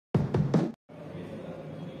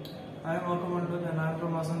I am ARKA MONDAL and I am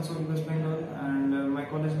from Asansol, West Bengal, and my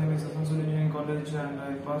college name is Asansol Engineering College, and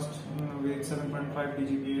I passed with 7.5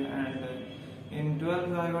 GPA, and in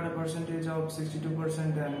 12th I got a percentage of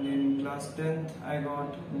 62%, and in class 10th I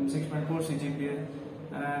got 6.4 CGPA,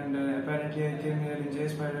 and apparently I came here in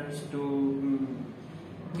JSpiders to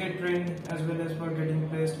get trained as well as for getting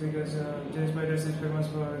placed, because JSpiders is famous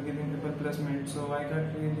for giving people placement. So I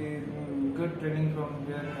got really good training from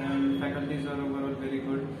here, and faculties are overall very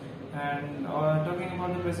good. And talking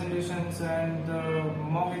about the presentations and the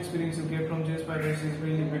mock experience you get from JSpiders is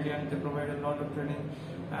really brilliant. They provide a lot of training,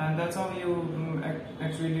 and that's how you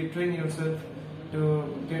actually train yourself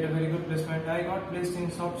to get a very good placement. I got placed in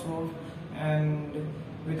software and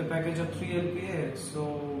with a package of 3 LPA.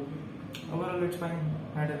 So overall it's fine.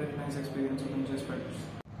 Had a very nice experience on JSpiders.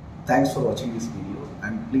 Thanks for watching this video,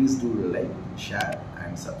 and please do like, share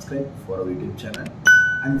and subscribe for our YouTube channel,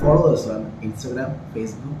 and follow us on Instagram,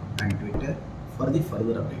 Facebook and Twitter for the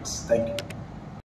further updates. Thank you.